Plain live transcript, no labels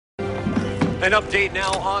An update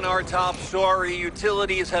now on our top story.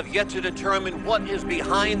 Utilities have yet to determine what is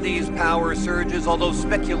behind these power surges, although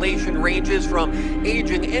speculation ranges from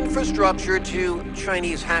aging infrastructure to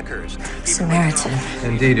Chinese hackers. Samaritan.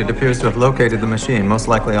 Indeed, it appears to have located the machine, most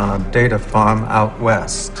likely on a data farm out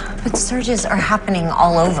west. But surges are happening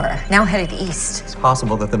all over, now headed east. It's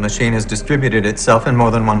possible that the machine has distributed itself in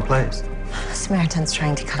more than one place. Samaritan's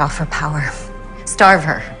trying to cut off her power, starve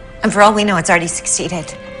her. And for all we know, it's already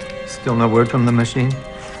succeeded. Still no word from the machine?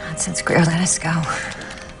 Not since Greer let us go.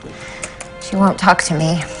 She won't talk to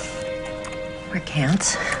me. Or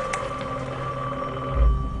can't.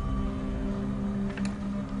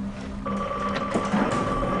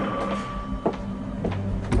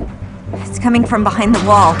 It's coming from behind the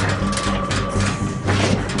wall.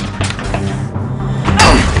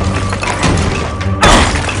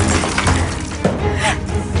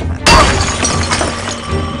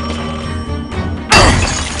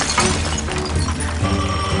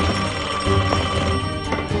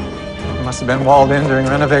 Must have been walled in during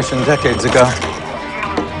renovation decades ago.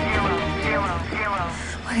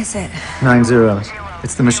 What is it? 9 zeros.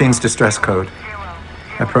 It's the machine's distress code.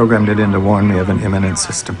 I programmed it in to warn me of an imminent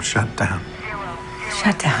system shutdown.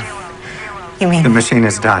 Shutdown? You mean? The machine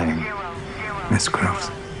is dying, Miss Groves.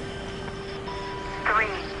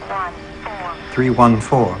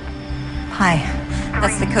 314. Hi.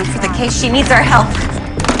 That's the code for the case. She needs our help.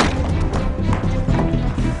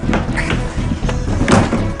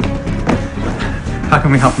 How can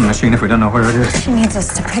we help the machine if we don't know where it is? She needs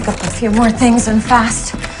us to pick up a few more things and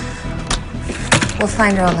fast. We'll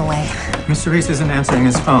find her on the way. Mr. Reese isn't answering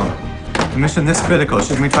his phone. A mission this critical.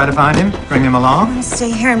 Shouldn't we try to find him? Bring him along? Want to stay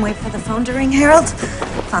here and wait for the phone to ring, Harold?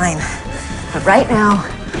 Fine. But right now,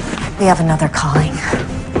 we have another calling.